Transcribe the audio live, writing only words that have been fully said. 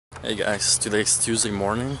Hey guys, today's Tuesday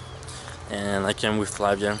morning and I came with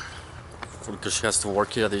Flavia because she has to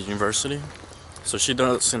work here at the university. So she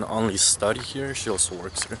doesn't only study here, she also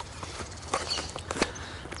works here.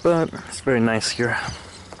 But it's very nice here.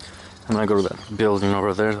 I'm gonna go to that building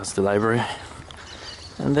over there, that's the library.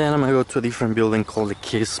 And then I'm gonna go to a different building called the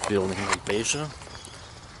Kiss building in Beja.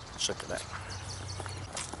 Check it out.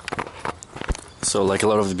 So like a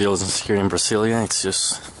lot of the buildings here in Brasilia, it's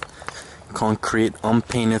just concrete,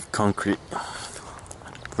 unpainted concrete.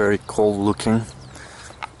 Very cold looking.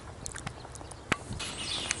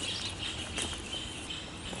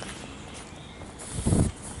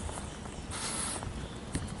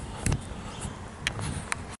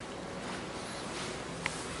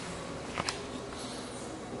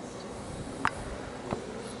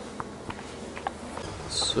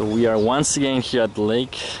 So we are once again here at the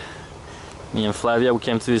lake. Me and Flavia, we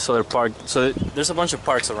came to this other park. So there's a bunch of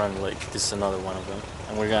parks around the lake. This is another one of them.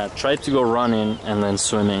 And we're gonna try to go running and then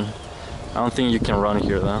swimming. I don't think you can run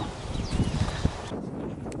here though.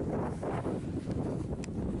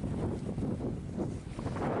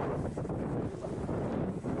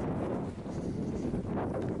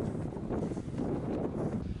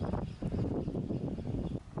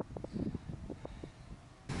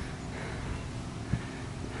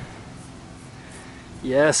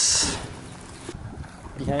 Yes.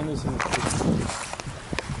 Behind us is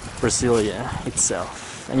Brasilia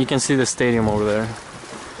itself, and you can see the stadium over there,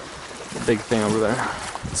 the big thing over there.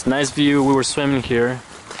 It's a nice view. We were swimming here,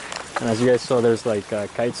 and as you guys saw, there's like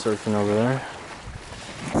kite surfing over there.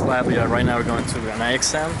 Flavia, right now we're going to an eye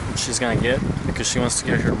exam, which she's gonna get because she wants to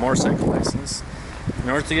get her motorcycle license. In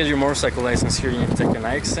order to get your motorcycle license here, you need to take an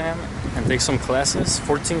eye exam and take some classes,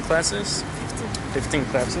 14 classes, 15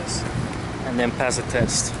 classes, and then pass a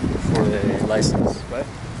test for the license, right?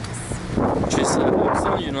 I was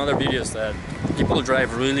telling you in other videos that people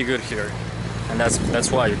drive really good here, and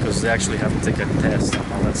that's why, because they actually have to take a test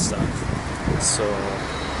and all that stuff. So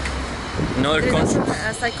in other countries,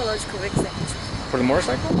 a psychological exam for the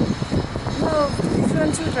motorcycle? No, if you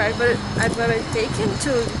want to drive, but I've already taken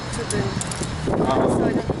to the so I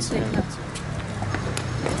don't need to take that.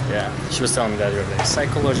 Yeah, she was telling me that the other day.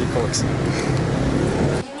 Psychological exam.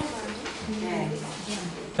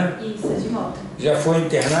 Já foi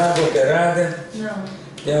internada, operada? Não.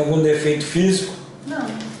 Tem algum defeito físico? Não.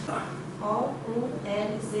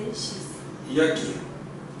 O-U-L-Z-X. E aqui?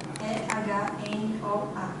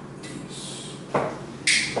 E-H-N-O-A. Isso.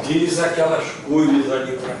 Diz aquelas cores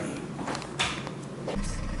ali pra mim.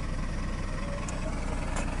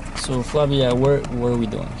 So Flavia, what are we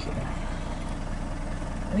doing here?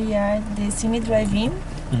 We are the Cine Drive-In.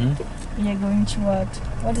 We are going to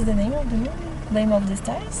what is the name of the movie? Blame of the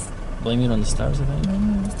Stars? Blame It on the Stars, I think. Blame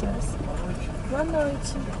on the Stars. Boa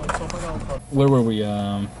noite. Where were we?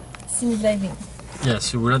 Cine Drive-In. Yeah,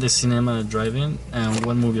 so we're at the cinema drive-in, and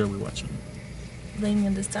what movie are we watching? Blame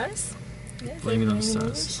on the Stars? Yes, Blame It on the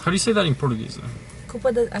Stars. How do you say that in Portuguese though?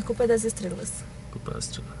 A culpa é das estrelas. Culpa das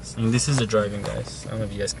Estrelas. And this is the drive-in, guys. I don't know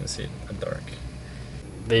if you guys can see it at dark.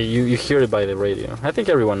 You hear it by the radio. I think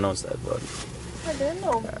everyone knows that, but I didn't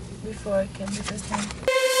know before I came the first time.